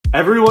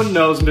Everyone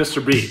knows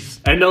Mr.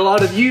 Beast, and a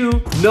lot of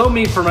you know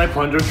me for my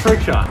plunger trick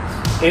shots.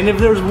 And if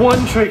there's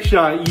one trick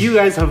shot you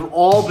guys have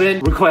all been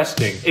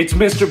requesting, it's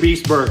Mr.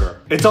 Beast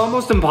Burger. It's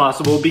almost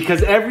impossible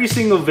because every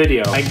single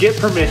video I get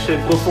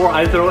permission before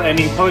I throw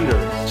any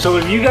plungers. So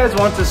if you guys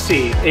want to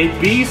see a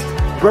Beast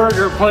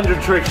Burger plunger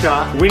trick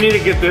shot, we need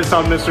to get this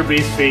on Mr.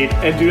 Beast's feed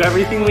and do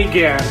everything we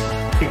can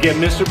to get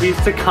Mr.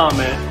 Beast to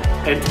comment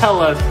and tell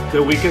us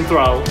that we can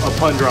throw a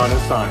plunger on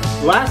his son.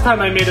 Last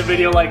time I made a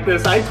video like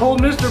this, I told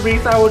Mr.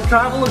 Beast I would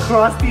travel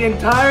across the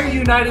entire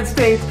United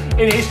States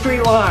in a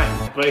straight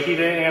line, but he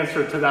didn't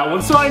answer to that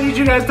one, so I need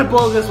you guys to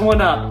blow this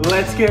one up.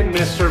 Let's get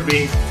Mr.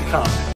 Beast to comment.